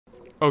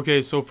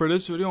Okay, so for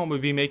this video, I'm gonna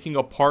be making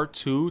a part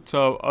 2 to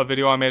a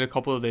video I made a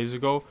couple of days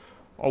ago,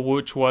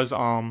 which was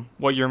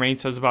what your main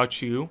says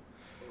about you.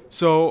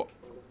 So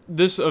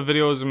this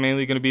video is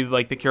mainly gonna be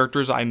like the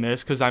characters I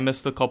missed, because I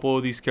missed a couple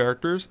of these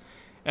characters,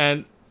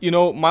 and you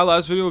know my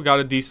last video got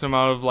a decent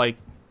amount of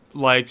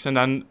likes, and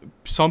then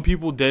some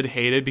people did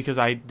hate it because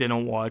I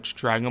didn't watch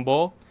Dragon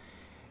Ball.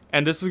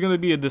 And this is gonna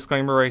be a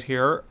disclaimer right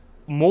here.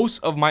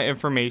 Most of my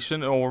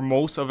information, or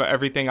most of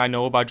everything I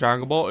know about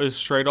Dragon Ball, is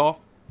straight off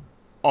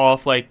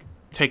like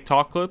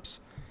TikTok clips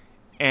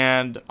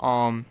and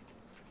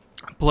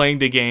playing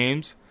the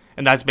games,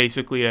 and that's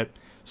basically it.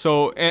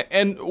 So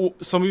and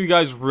some of you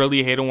guys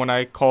really hate it when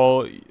I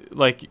call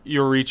like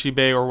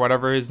Yorichibei or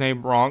whatever his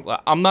name wrong.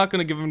 I'm not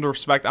gonna give him the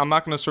respect. I'm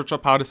not gonna search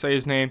up how to say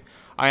his name.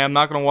 I am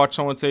not gonna watch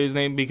someone say his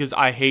name because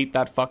I hate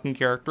that fucking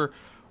character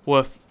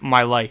with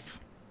my life.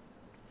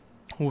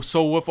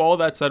 So with all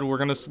that said, we're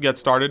gonna get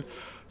started.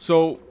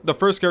 So the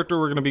first character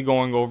we're gonna be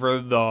going over,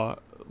 that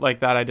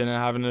I didn't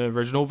have in the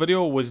original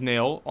video, was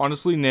Nail.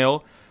 Honestly,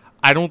 Nail,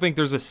 I don't think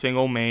there's a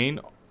single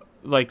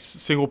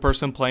single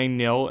person playing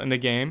Nail in the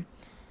game.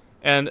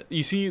 And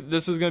you see,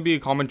 this is going to be a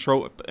common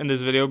trope in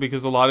this video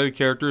because a lot of the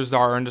characters that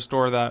are in the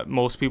store that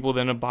most people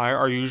didn't buy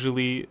are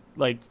usually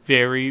like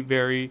very,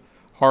 very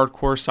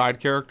hardcore side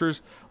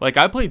characters. Like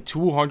I played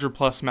 200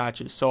 plus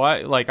matches, so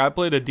I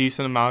played a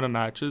decent amount of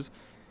matches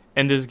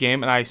in this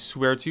game, and I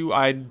swear to you,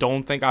 I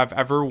don't think I've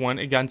ever won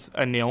against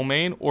a Nail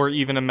main or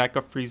even a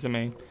Mecha Frieza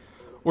main,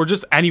 or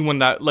just anyone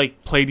that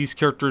like played these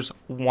characters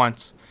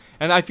once.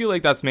 And I feel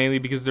like that's mainly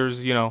because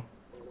there's, you know,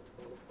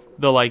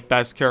 the like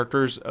best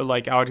characters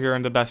like out here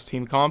and the best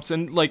team comps.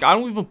 And like I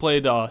don't even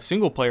play the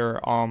single player,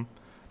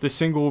 the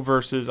single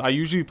versus, I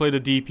usually play the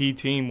DP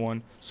team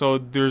one, so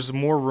there's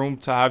more room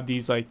to have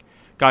these like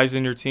guys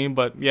in your team.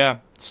 But yeah,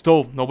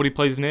 still nobody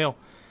plays Nail.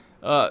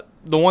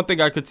 The one thing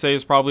I could say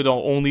is probably the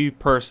only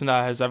person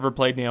that has ever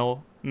played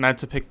Nail meant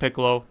to pick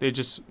Piccolo. They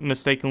just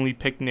mistakenly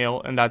picked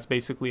Nail, and that's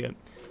basically it.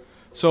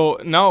 So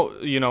now,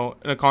 you know,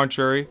 in the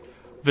contrary,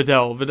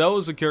 Videl. Videl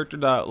is a character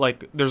that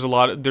like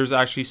there's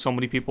actually so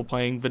many people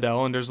playing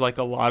Videl, and there's like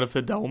a lot of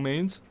Videl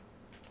mains.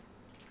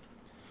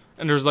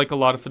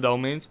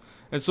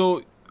 And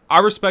so I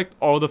respect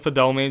all the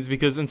Videl mains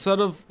because instead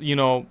of, you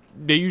know,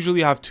 they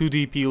usually have 2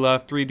 DP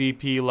left, 3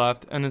 DP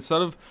left, and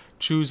instead of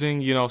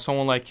choosing, you know,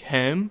 someone like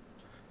him,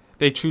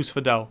 they choose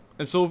Videl.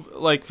 And so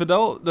like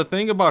Videl, the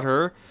thing about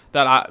her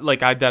that I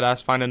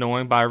deadass find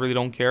annoying, but I really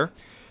don't care,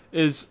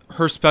 is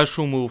her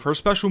special move. Her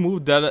special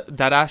move,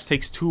 that ass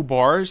takes 2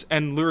 bars,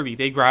 and literally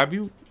they grab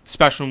you,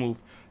 special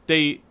move.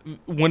 They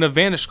win a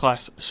Vanish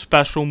class,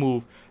 special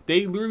move.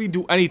 They literally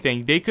do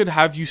anything. They could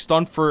have you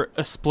stunned for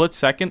a split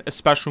second, a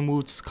special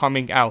move's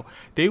coming out.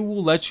 They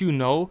will let you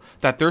know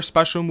that their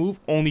special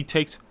move only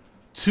takes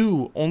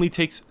 2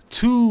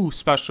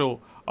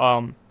 special,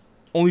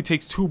 only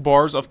takes 2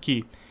 bars of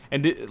ki.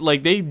 And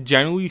they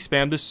genuinely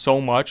spam this so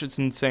much, it's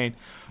insane.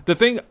 The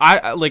thing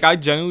I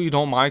genuinely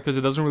don't mind because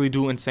it doesn't really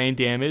do insane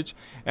damage,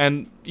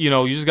 and you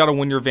know, you just gotta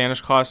win your Vanish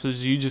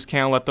classes. You just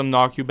can't let them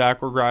knock you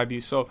back or grab you.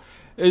 So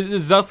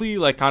it's definitely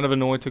like kind of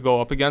annoying to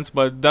go up against,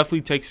 but it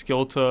definitely takes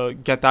skill to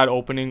get that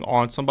opening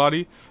on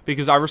somebody,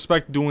 because I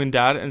respect doing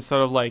that instead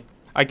of like,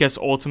 I guess,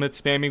 ultimate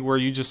spamming where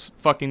you just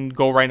fucking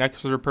go right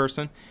next to the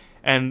person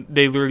and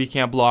they literally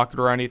can't block it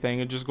or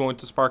anything and just go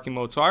into sparking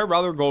mode. So I'd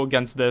rather go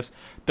against this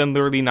than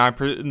literally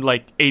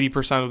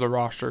 80% of the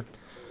roster.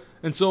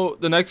 And so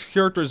the next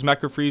character is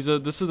Mecha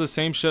Frieza. This is the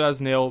same shit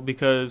as Nail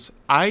because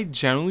I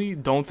generally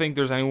don't think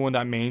there's anyone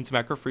that mains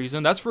Mecha Frieza,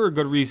 and that's for a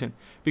good reason.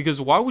 Because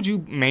why would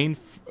you main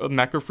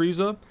Mecha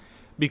Frieza?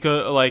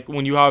 Because like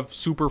when you have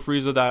Super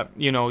Frieza that,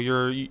 you know,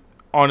 you're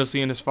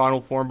honestly in his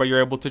final form, but you're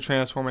able to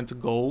transform into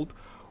gold,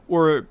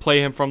 or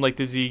play him from like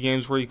the Z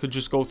games where you could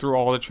just go through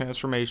all the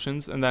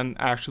transformations and then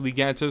actually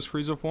get into his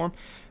Frieza form.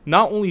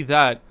 Not only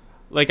that,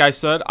 like I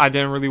said, I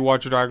didn't really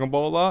watch Dragon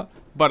Ball a lot,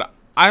 but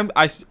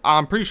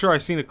I'm pretty sure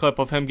I've seen a clip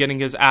of him getting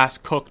his ass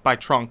cooked by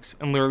Trunks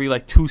in literally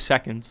like 2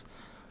 seconds.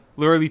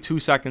 Literally 2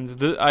 seconds.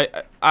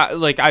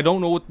 I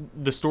don't know what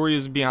the story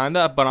is behind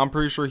that, but I'm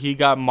pretty sure he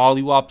got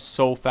mollywopped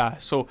so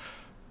fast. So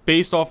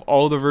based off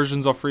all the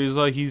versions of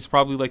Frieza, he's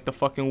probably like the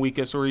fucking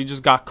weakest, or he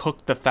just got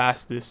cooked the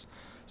fastest.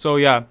 So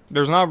yeah,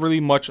 there's not really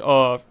much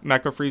Mecha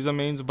Frieza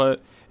mains,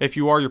 but if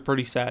you are, you're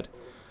pretty sad.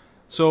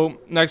 So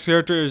next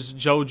character is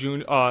Cell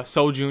Jr.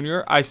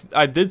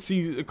 I did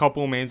see a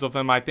couple of mains of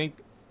him. I think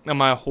in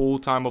my whole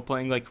time of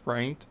playing like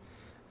ranked,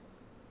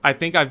 I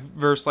think I've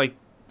versed like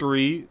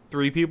three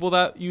people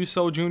that use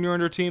Cell Jr. on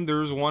their team.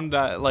 There's one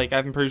that like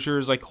I'm pretty sure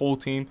his like whole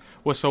team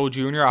was Cell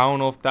Jr. I don't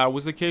know if that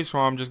was the case, or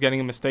I'm just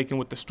getting mistaken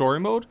with the story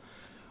mode.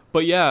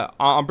 But yeah,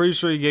 I'm pretty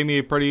sure he gave me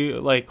a pretty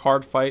like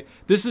hard fight.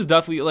 This is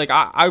definitely like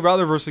I'd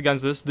rather verse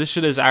against this. This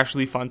shit is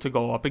actually fun to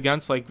go up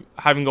against. Like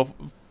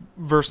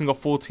versing a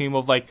full team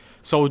of like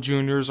Soul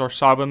Juniors or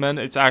Sabamen.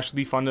 It's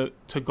actually fun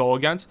to go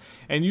against.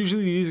 And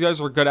usually these guys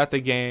are good at the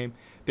game.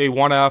 They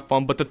want to have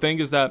fun. But the thing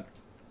is that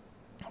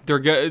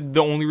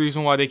the only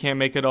reason why they can't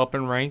make it up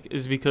in rank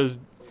is because,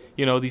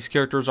 you know, these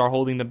characters are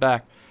holding them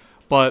back.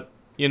 But,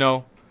 you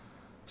know,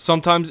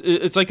 sometimes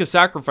it's like a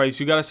sacrifice.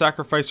 You gotta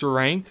sacrifice your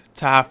rank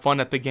to have fun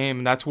at the game,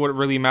 and that's what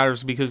really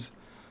matters. Because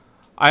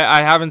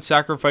I haven't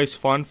sacrificed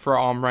fun for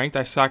ranked.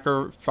 I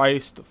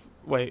sacrificed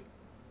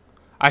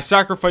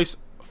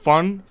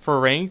fun for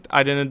ranked.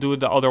 I didn't do it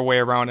the other way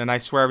around. And I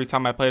swear, every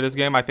time I play this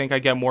game, I think I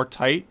get more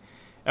tight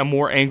and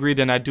more angry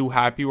than I do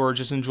happy or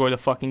just enjoy the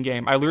fucking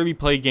game. I literally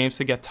play games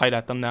to get tight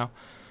at them now.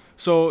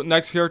 So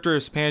next character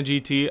is Pan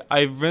GT.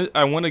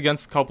 I went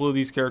against a couple of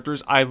these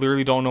characters. I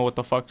literally don't know what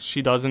the fuck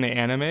she does in the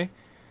anime,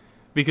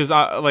 because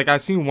I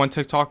seen one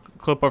TikTok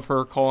clip of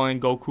her calling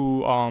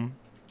Goku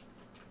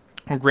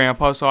her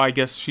grandpa, so I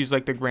guess she's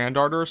like the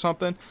granddaughter or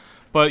something.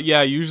 But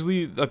yeah,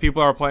 usually the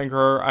people that are playing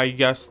her, I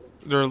guess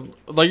they're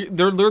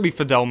literally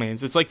Fidel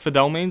mains. It's like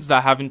Fidel mains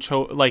that haven't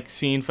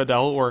seen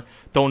Fidel or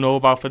don't know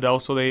about Fidel,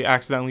 so they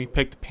accidentally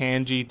picked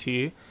Pan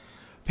GT.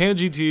 Pan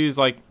GT is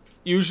like,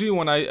 usually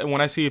when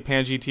I see a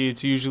Pan GT,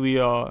 it's usually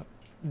a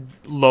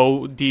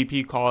low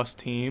DP cost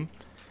team.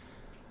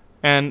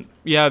 And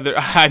yeah,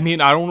 I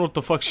mean, I don't know what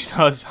the fuck she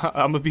does.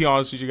 I'm gonna be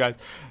honest with you guys.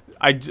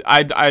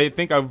 I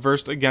think I've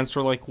versed against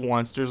her like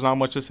once. There's not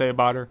much to say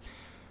about her.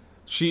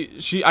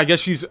 I guess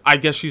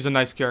she's a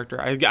nice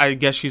character. I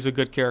guess she's a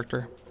good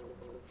character.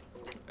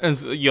 And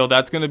so, yo,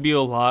 that's gonna be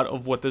a lot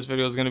of what this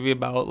video is gonna be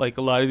about. Like,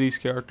 a lot of these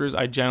characters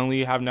I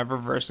generally have never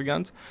versed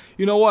against.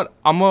 You know what?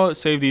 I'm gonna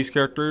save these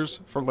characters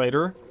for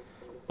later,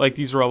 like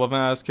these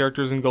relevant ass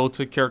characters, and go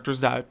to characters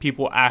that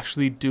people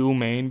actually do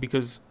main,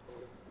 because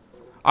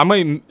I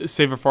might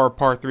save it for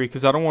part 3,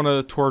 because I don't want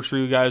to torture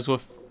you guys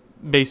with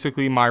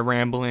basically my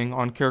rambling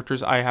on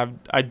characters I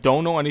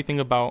don't know anything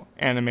about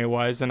anime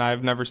wise, and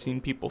I've never seen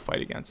people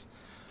fight against.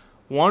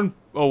 One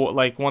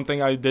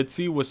thing I did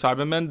see was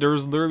Cybermen. There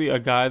was literally a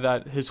guy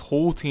that his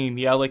whole team,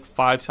 he had like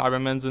 5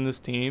 Cybermen's in this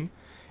team,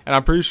 and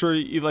I'm pretty sure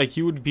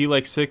he would be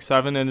like 6,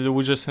 7, and it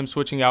was just him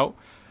switching out.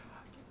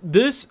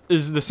 This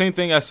is the same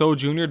thing as So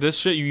Junior. This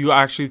shit you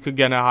actually could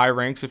get in high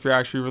ranks if you're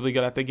actually really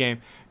good at the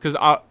game. Because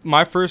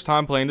my first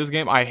time playing this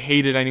game, I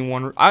hated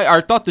anyone.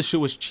 I thought this shit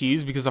was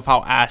cheese because of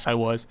how ass I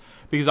was.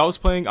 Because I was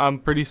playing, I'm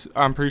pretty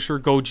sure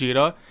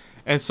Gogeta,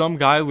 and some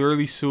guy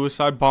literally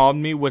suicide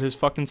bombed me with his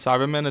fucking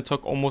Cyberman and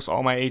took almost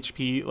all my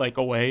HP like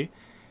away.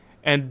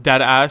 And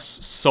that ass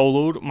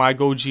soloed my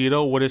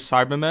Gogeta with his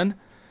Cyberman.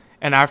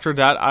 And after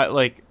that,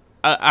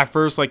 at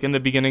first, like in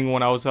the beginning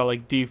when I was at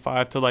like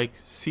D5 to like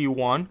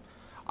C1,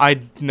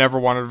 I never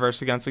wanted to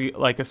verse against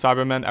like a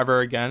Cyberman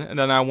ever again. And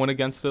then I went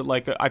against it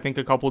like I think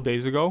a couple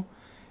days ago,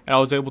 and I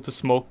was able to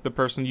smoke the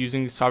person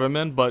using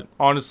Cyberman. But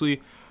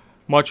honestly,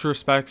 much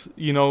respects,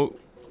 you know,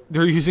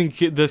 they're using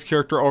this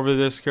character over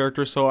this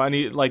character, so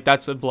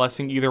that's a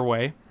blessing either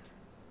way.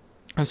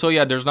 And so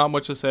yeah, there's not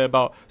much to say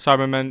about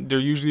Cybermen. They're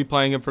usually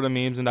playing him for the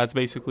memes, and that's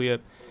basically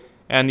it.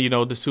 And you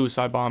know, the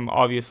suicide bomb,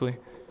 obviously.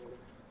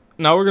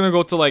 Now we're gonna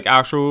go to like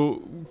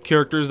actual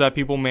characters that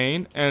people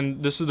main,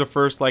 and this is the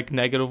first like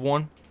negative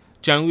one.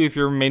 Generally, if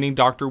you're maining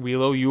Dr.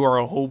 Wheelo,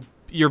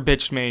 you're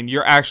bitch main.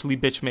 You're actually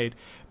bitch made,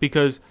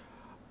 because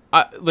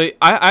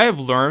I have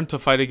learned to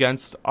fight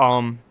against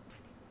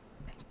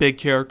big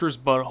characters,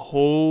 but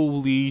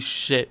holy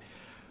shit,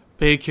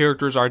 big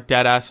characters are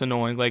dead ass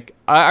annoying. Like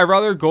I'd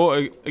rather go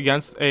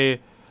against a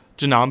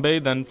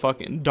Janambe than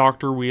fucking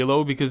Dr.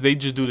 Wheelo, because they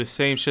just do the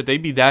same shit. They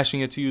be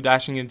dashing into you,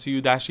 dashing into you,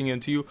 dashing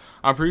into you.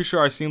 I'm pretty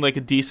sure I've seen like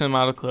a decent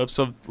amount of clips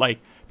of like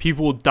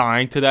people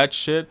dying to that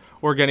shit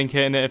or getting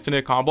hit in an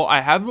infinite combo.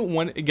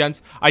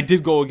 I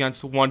did go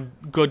against one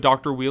good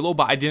Dr. Wheelo,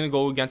 but I didn't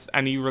go against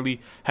any really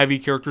heavy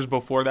characters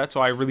before that, so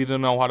I really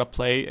didn't know how to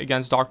play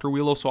against Dr.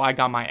 Wheelo, so I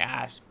got my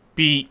ass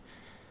beat.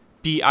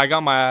 I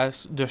got my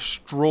ass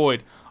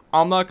destroyed.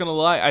 I'm not gonna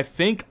lie, I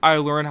think I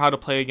learned how to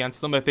play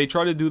against them. If they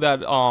try to do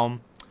that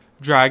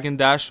Dragon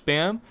Dash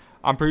spam,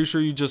 I'm pretty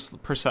sure you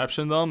just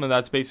perception them, and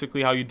that's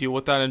basically how you deal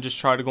with that, and just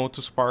try to go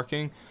into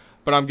sparking.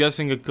 But I'm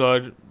guessing a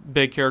good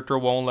big character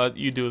won't let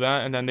you do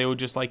that, and then they would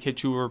just like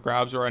hit you or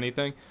grabs or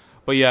anything.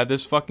 But yeah,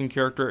 this fucking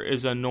character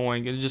is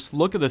annoying. And just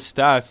look at the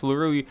stats.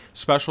 Literally,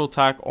 special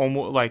attack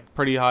almost like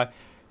pretty high,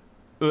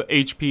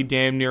 HP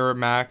damn near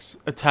max,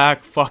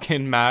 attack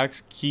fucking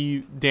max,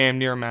 key damn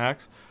near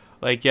max.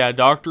 Like yeah,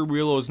 Dr.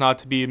 Wheelo is not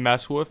to be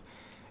messed with,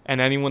 and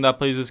anyone that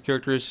plays this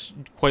character is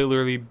quite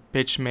literally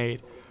bitch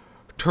made.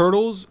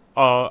 Turtles,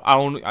 I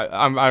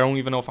don't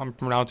even know if I'm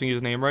pronouncing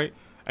his name right.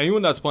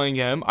 Anyone that's playing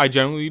him, I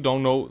generally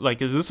don't know,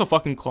 like, is this a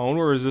fucking clone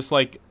or is this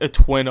like a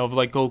twin of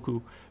like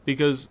Goku?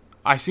 Because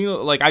I seen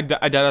like I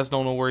deadass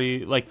don't know where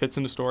he like fits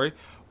in the story.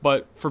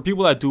 But for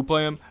people that do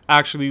play him,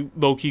 actually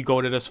low-key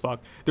goated as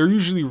fuck. They're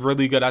usually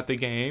really good at the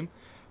game,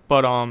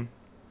 but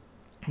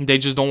they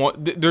just don't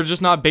want. They're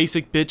just not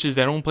basic bitches.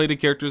 They don't play the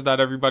characters that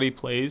everybody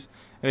plays,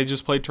 and they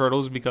just play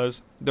Turtles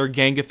because they're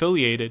gang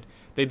affiliated.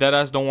 They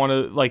deadass don't want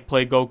to like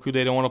play Goku.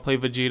 They don't want to play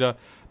Vegeta.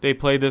 They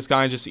play this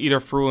guy and just eat their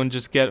fruit and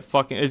just get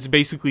fucking. It's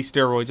basically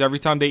steroids. Every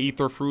time they eat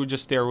their fruit,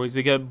 just steroids.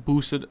 They get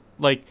boosted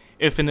like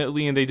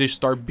infinitely, and they just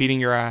start beating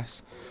your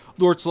ass.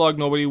 Lord Slug,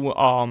 nobody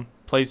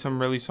plays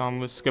him really, so I'm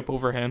gonna skip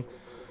over him.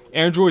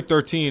 Android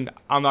 13,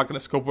 I'm not gonna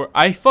scope it.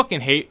 I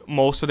fucking hate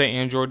most of the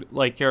Android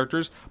like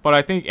characters, but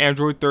I think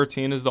Android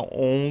 13 is the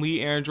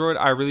only Android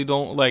I really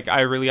don't like.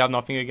 I really have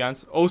nothing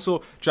against.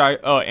 Also,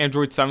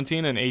 Android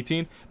 17 and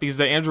 18, because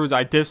the Androids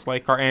I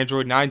dislike are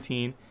Android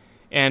 19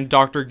 and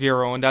Dr.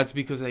 Gero, and that's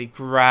because they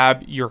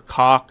grab your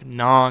cock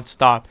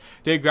non-stop.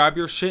 They grab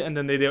your shit and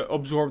then they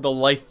absorb the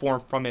life form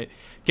from it,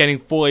 getting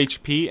full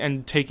HP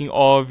and taking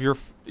all of your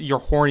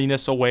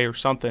horniness away or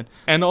something.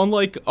 And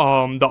unlike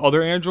the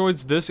other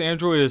androids, this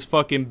android is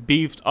fucking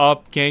beefed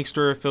up,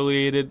 gangster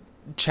affiliated,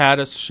 chat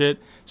as shit.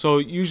 So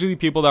usually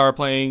people that are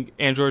playing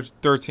Android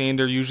 13,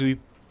 they're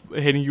usually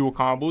hitting you with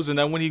combos, and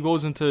then when he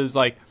goes into his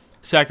like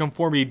second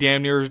form, he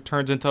damn near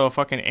turns into a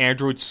fucking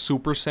Android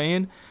Super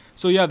Saiyan.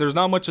 So yeah, there's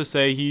not much to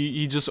say.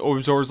 He just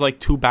absorbs like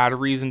 2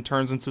 batteries and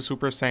turns into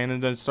Super Saiyan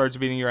and then starts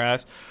beating your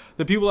ass.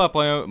 The people that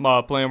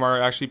play him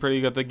are actually pretty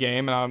good at the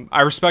game, and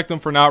I respect them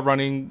for not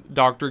running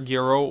Dr.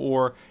 Gero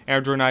or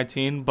Android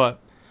 19, but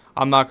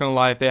I'm not going to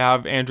lie, if they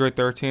have Android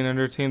 13 in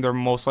their team, they're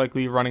most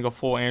likely running a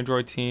full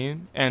Android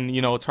team. And,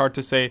 you know, it's hard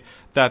to say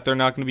that they're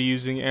not going to be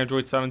using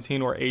Android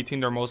 17 or 18.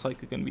 They're most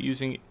likely going to be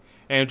using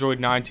Android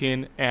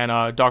 19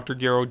 and Dr.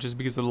 Gero just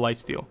because of the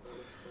lifesteal.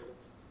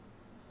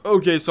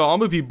 Okay, so I'm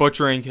going to be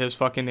butchering his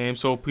fucking name,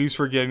 so please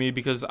forgive me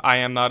because I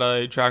am not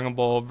a Dragon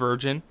Ball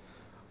virgin.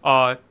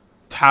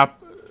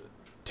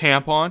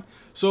 Tampon.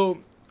 So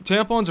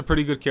Tampon's a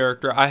pretty good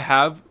character. I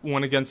have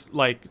one against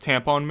like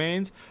Tampon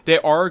mains. They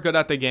are good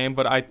at the game,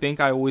 but I think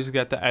I always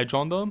get the edge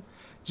on them.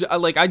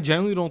 Like, I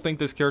generally don't think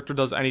this character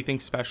does anything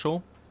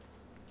special.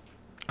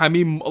 I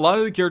mean, a lot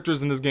of the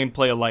characters in this game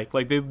play alike.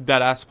 Like, they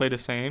that ass play the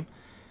same.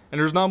 And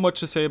there's not much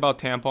to say about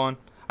Tampon.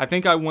 I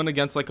think I went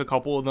against like a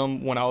couple of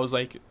them when I was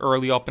like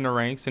early up in the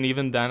ranks, and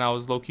even then I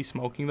was low-key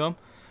smoking them.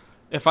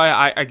 If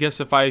I guess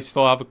if I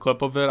still have a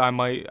clip of it, I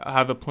might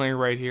have it playing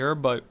right here,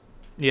 but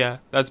yeah,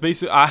 that's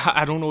basically,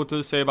 I don't know what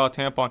to say about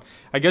Tampon.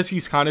 I guess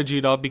he's kind of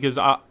G'd up because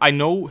I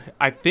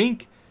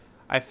think,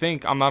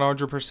 I'm not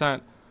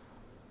 100%.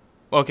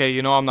 Okay,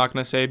 you know, I'm not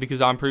going to say it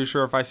because I'm pretty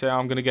sure if I say it,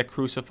 I'm going to get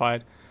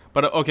crucified.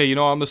 But okay, you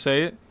know, I'm going to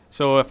say it.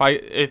 So if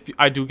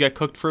I do get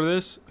cooked for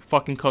this,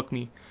 fucking cook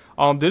me.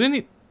 Didn't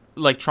he,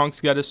 like, Trunks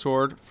get his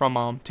sword from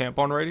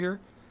Tampon right here?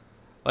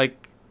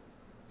 Like,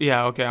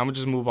 yeah, okay, I'm going to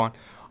just move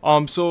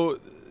on. So,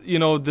 you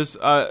know, this,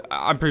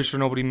 I'm pretty sure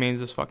nobody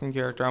mains this fucking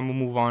character. I'm going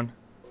to move on.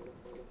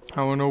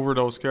 I went over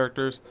those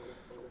characters.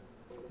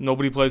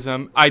 Nobody plays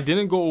them. I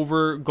didn't go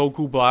over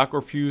Goku Black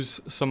or Fuse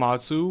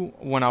Samatsu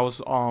when I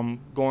was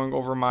going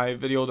over my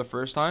video the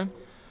first time.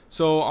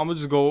 So I'm gonna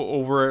just go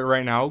over it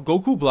right now.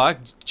 Goku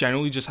Black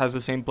generally just has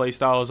the same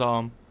playstyle as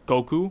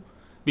Goku,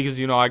 because,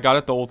 you know, I got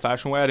it the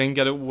old-fashioned way. I didn't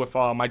get it with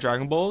my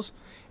Dragon Balls.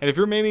 And if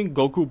you're maining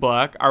Goku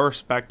Black, I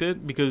respect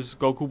it because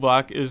Goku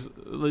Black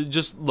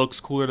just looks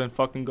cooler than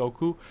fucking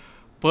Goku.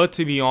 But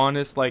to be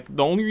honest, like,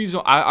 the only reason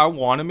I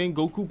want to make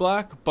Goku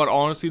Black, but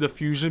honestly, the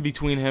fusion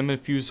between him and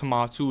Fuse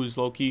Hamatsu is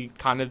low-key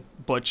kind of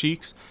butt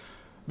cheeks.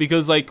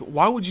 Because, like,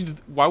 why would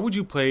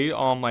you play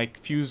like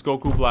Fuse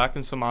Goku Black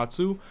and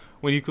Samatsu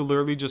when you could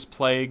literally just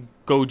play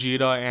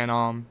Gogeta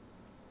and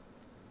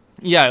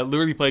yeah,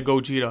 literally play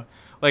Gogeta.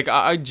 Like,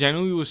 I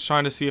genuinely was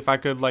trying to see if I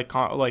could like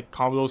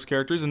combo those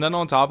characters, and then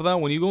on top of that,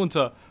 when you go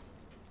into,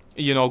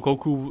 you know,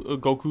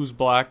 Goku's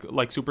Black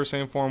like Super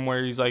Saiyan form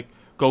where he's like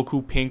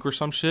Goku Pink or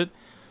some shit.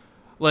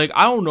 Like,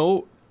 I don't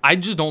know, I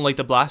just don't like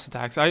the blast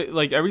attacks.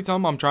 Like, every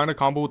time I'm trying to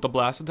combo with the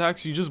blast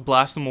attacks, you just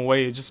blast them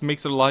away. It just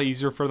makes it a lot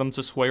easier for them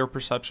to sway or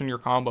perception your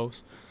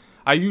combos.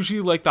 I usually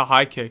like the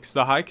high kicks.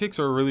 The high kicks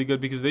are really good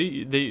because they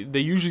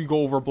usually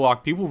go over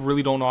block. People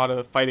really don't know how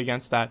to fight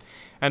against that.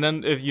 And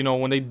then, if you know,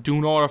 when they do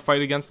know how to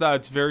fight against that,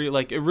 it's very,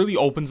 like, it really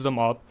opens them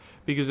up.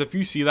 Because if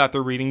you see that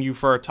they're reading you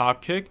for a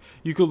top kick,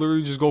 you could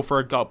literally just go for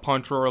a gut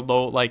punch or a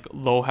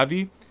low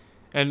heavy.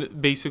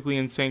 And basically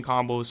insane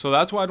combos. So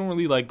that's why I don't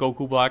really like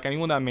Goku Black.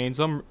 Anyone that mains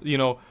them, you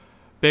know,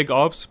 big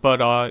ups,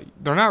 but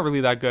they're not really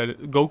that good.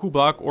 Goku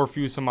Black or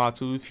Fuse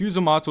Hamatsu. Fuse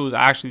Hamatsu is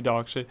actually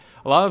dog shit.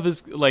 A lot of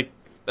his, like,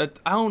 I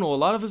don't know, a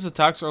lot of his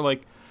attacks are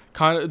like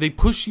kind of, they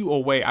push you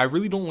away. I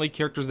really don't like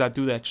characters that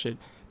do that shit.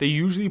 They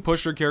usually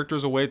push their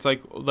characters away. It's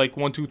like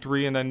 1, 2,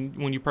 3, and then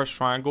when you press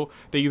triangle,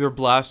 they either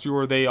blast you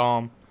or they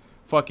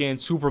fucking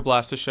super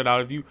blast the shit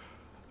out of you.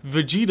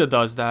 Vegeta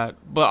does that,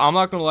 but I'm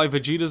not gonna lie,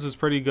 Vegeta's is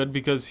pretty good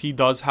because he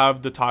does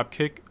have the top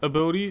kick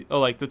ability,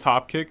 like the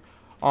top kick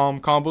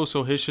combo,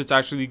 so his shit's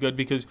actually good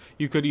because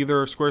you could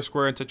either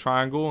square into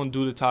triangle and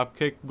do the top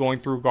kick going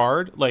through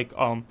guard, like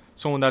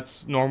someone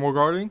that's normal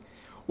guarding,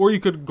 or you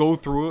could go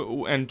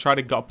through it and try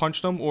to gut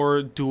punch them,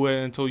 or do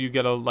it until you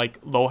get a like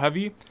low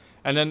heavy,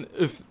 and then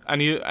if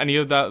any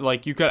of that,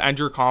 like, you could end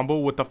your combo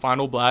with the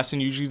final blast,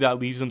 and usually that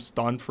leaves them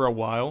stunned for a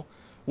while,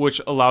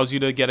 which allows you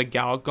to get a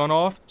Gallic gun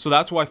off. So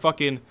that's why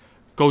fucking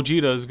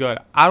Gogeta is good.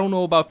 I don't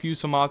know about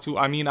Fuse Hamatsu.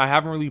 I mean, I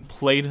haven't really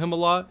played him a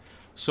lot,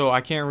 so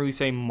I can't really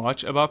say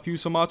much about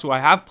Fuse Hamatsu. I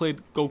have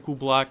played Goku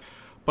Black,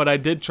 but I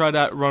did try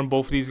to run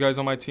both of these guys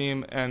on my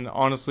team, and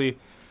honestly,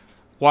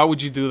 why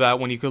would you do that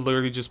when you could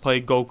literally just play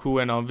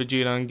Goku and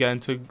Vegeta and get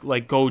into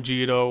like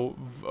Gogeta,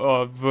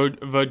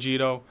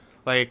 Vegito?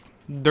 Like,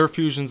 their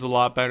fusion's a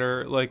lot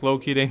better. Like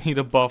low-key, they need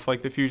a buff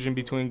like the fusion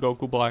between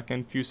Goku Black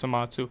and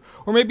Fusamatsu.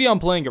 Or maybe I'm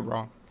playing it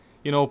wrong.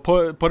 You know,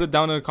 put it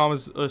down in the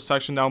comments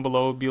section down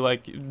below. Be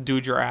like,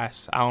 dude, your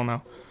ass. I don't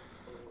know.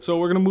 So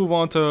we're gonna move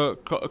on to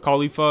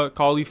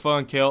Khalifa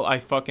and Kale. I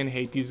fucking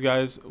hate these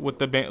guys with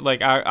the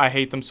like. I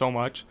hate them so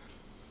much.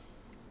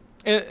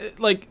 And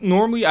like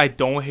normally I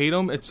don't hate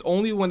them. It's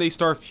only when they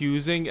start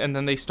fusing and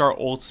then they start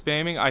ult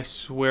spamming. I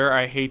swear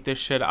I hate this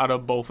shit out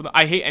of both of them.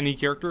 I hate any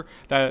character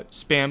that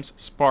spams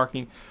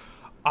sparking.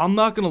 I'm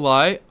not gonna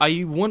lie.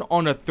 I went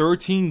on a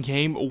 13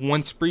 game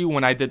win spree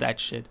when I did that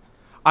shit.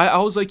 I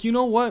was like, you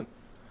know what?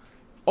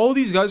 All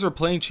these guys are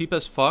playing cheap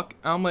as fuck.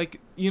 I'm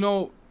like, you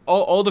know,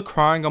 all the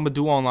crying I'm gonna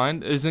do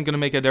online isn't gonna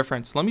make a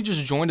difference. Let me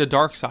just join the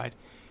dark side.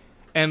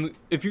 And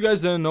if you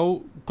guys didn't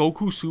know,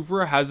 Goku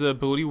Super has the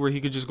ability where he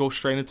could just go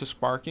straight into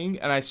sparking.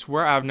 And I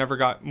swear I've never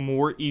got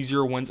more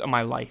easier wins in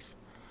my life.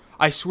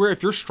 I swear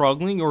if you're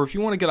struggling or if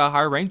you want to get a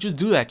higher rank, just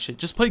do that shit.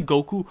 Just play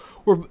Goku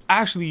or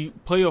actually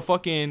play a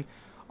fucking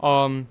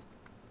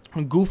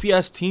goofy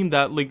ass team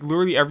that like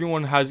literally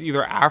everyone has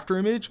either after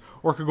image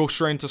or could go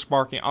straight into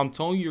sparking. I'm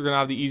telling you, you're going to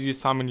have the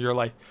easiest time in your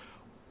life.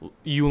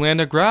 You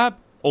land a grab,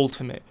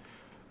 ultimate.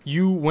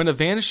 You win a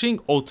vanishing,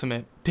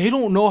 ultimate. They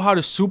don't know how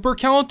to super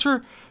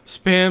counter,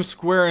 spam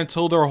square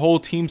until their whole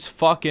team's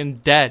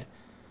fucking dead.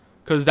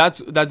 Because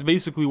that's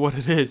basically what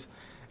it is.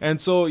 And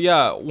so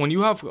yeah, when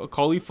you have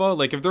Khalifa,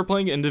 like if they're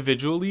playing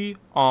individually,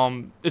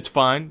 it's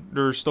fine.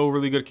 They're still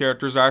really good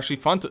characters. They're actually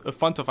fun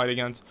to fight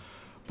against.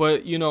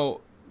 But you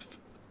know,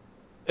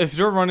 if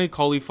they're running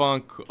Khalifa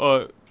and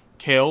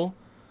Kale,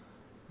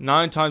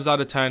 9 times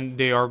out of 10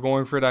 they are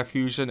going for that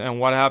fusion.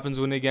 And what happens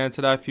when they get into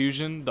that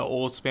fusion? The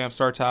old spam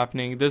starts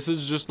happening. This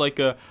is just like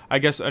a, I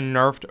guess, a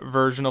nerfed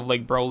version of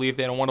like Broly. If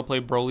they don't want to play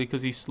Broly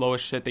because he's slow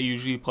as shit, they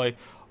usually play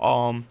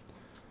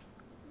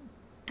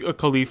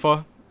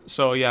Khalifa.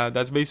 So yeah,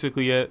 that's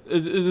basically it.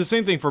 It's the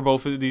same thing for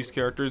both of these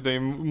characters.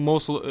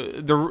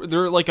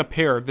 They're like a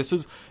pair. This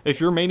is, if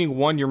you're maining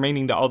one, you're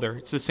maining the other.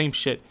 It's the same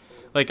shit.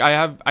 Like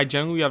I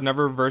genuinely have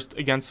never versed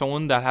against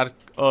someone that had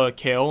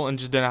Kale and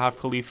just didn't have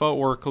Khalifa,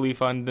 or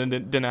Khalifa and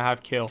didn't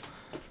have Kale.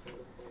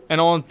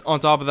 And on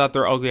top of that,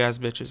 they're ugly ass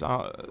bitches.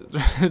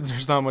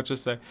 There's not much to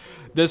say.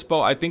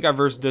 Dispo, I think I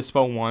versed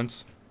Dispo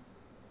once.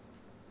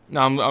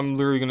 Now I'm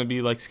literally gonna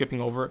be like skipping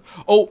over it.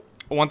 Oh,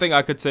 one thing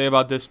I could say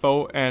about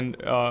Dispo and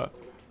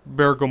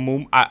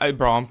Bergamum,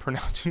 bro, I'm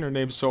pronouncing her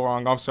name so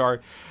wrong. I'm sorry,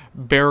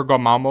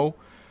 Bergamamo.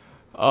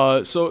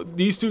 So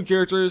these two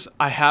characters,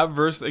 I have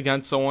versed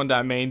against someone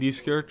that mained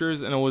these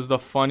characters, and it was the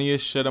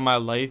funniest shit in my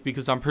life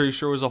because I'm pretty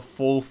sure it was a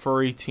full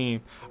furry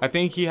team. I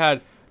think he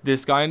had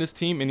this guy in his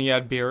team, and he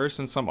had Beerus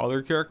and some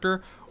other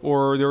character,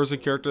 or there was a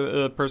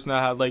person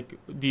that had like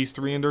these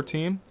three in their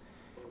team.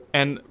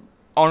 And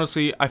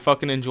honestly, I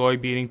fucking enjoy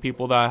beating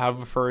people that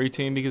have a furry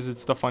team because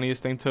it's the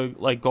funniest thing to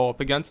like go up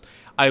against.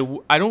 I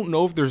don't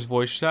know if there's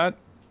voice chat.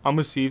 I'm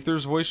gonna see if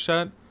there's voice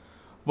chat.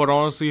 But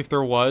honestly, if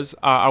there was,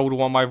 I would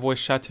want my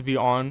voice chat to be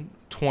on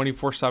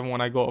 24/7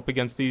 when I go up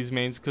against these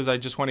mains, because I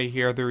just want to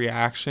hear the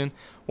reaction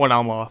when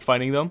I'm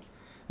fighting them.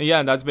 And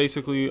yeah, that's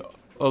basically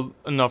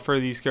enough for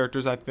these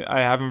characters. I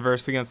haven't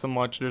versed against them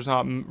much. There's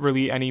not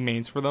really any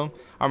mains for them.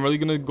 I'm really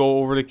going to go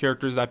over the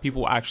characters that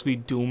people actually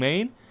do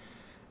main.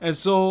 And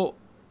so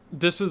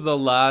this is the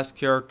last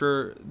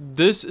character.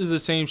 This is the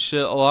same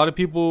shit. A lot of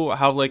people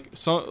have like,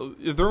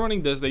 if they're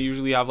running this, they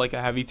usually have like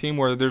a heavy team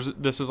where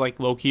this is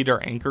like low-key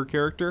their anchor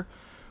character.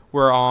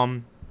 Where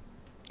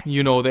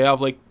you know, they have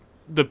like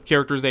the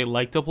characters they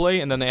like to play,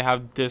 and then they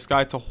have this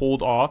guy to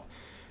hold off.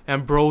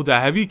 And bro, the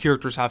heavy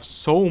characters have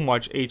so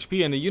much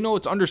HP, and you know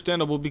it's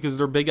understandable because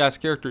they're big ass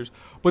characters.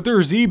 But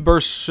their Z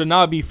burst should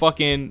not be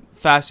fucking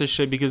fast as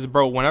shit, because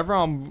bro, whenever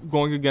I'm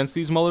going against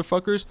these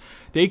motherfuckers,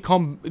 they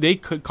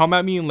could come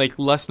at me in like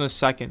less than a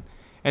second,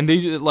 and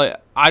they just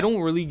like, I don't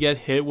really get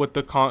hit with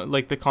the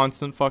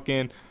constant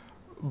fucking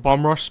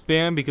bum rush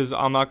spam, because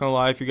I'm not gonna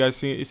lie, if you guys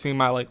seen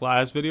my like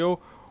last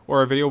video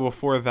or a video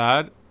before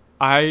that,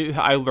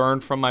 I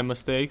learned from my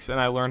mistakes and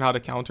I learned how to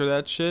counter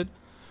that shit.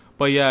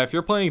 But yeah, if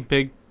you're playing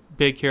big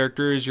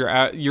characters,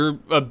 you're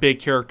a big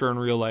character in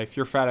real life.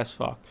 You're fat as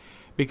fuck,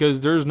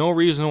 because there's no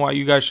reason why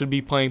you guys should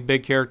be playing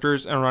big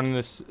characters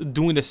and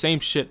doing the same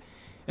shit.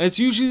 And it's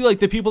usually like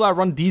the people that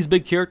run these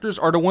big characters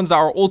are the ones that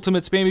are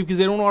ultimate spammy, because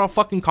they don't know how to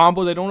fucking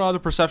combo, they don't know how to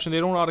perception, they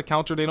don't know how to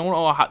counter, they don't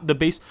know the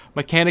base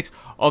mechanics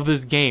of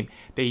this game.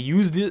 They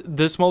use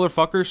this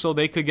motherfucker so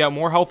they could get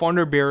more health on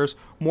their Beerus,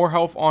 more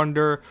health on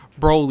their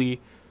Broly,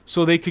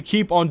 so they could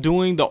keep on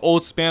doing the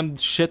old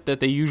spam shit that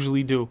they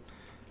usually do.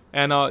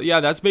 And yeah,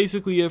 that's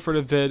basically it for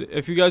the vid.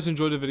 If you guys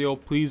enjoyed the video,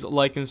 please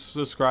like and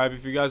subscribe.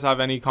 If you guys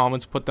have any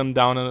comments, put them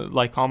down in the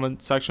like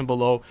comment section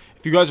below.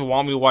 If you guys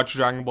want me to watch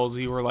Dragon Ball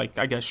Z, or like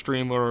I guess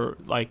stream, or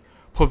like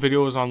put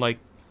videos on, like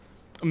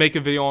make a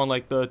video on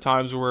like the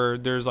times where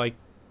there's like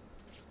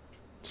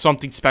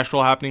something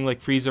special happening, like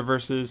Frieza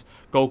versus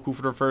Goku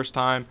for the first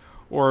time,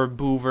 or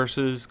Boo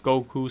versus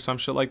Goku, some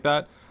shit like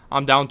that,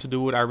 I'm down to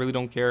do it. I really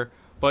don't care.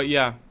 But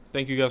yeah,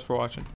 thank you guys for watching.